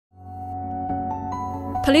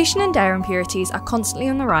Pollution and air impurities are constantly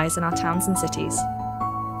on the rise in our towns and cities.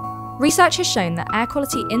 Research has shown that air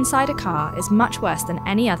quality inside a car is much worse than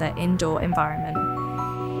any other indoor environment.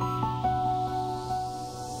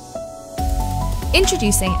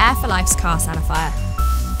 Introducing Air for Life's Car Sanifier.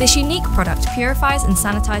 This unique product purifies and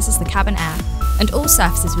sanitises the cabin air and all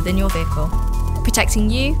surfaces within your vehicle,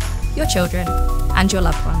 protecting you, your children, and your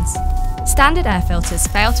loved ones. Standard air filters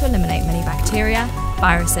fail to eliminate many bacteria,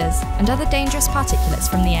 viruses, and other dangerous particulates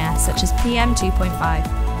from the air, such as PM 2.5,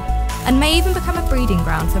 and may even become a breeding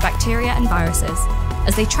ground for bacteria and viruses,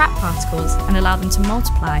 as they trap particles and allow them to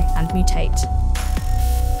multiply and mutate.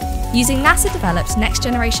 Using NASA-developed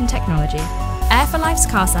next-generation technology, Air for Life's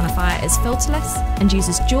Car Sanifier is filterless and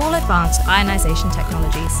uses dual advanced ionisation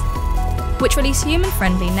technologies, which release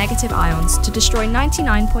human-friendly negative ions to destroy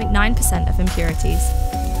 99.9% of impurities,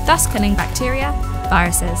 thus killing bacteria,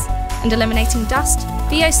 viruses, and eliminating dust,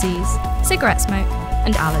 VOCs, cigarette smoke,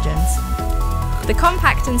 and allergens. The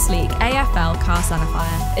compact and sleek AFL Car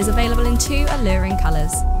Sanifier is available in 2 alluring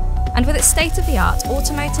colours, and with its state-of-the-art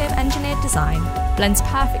automotive engineered design, blends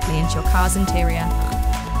perfectly into your car's interior,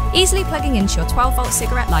 easily plugging into your 12-volt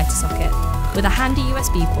cigarette lighter socket with a handy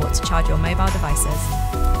USB port to charge your mobile devices.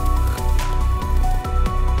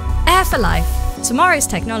 Air for Life, tomorrow's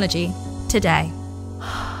technology, today.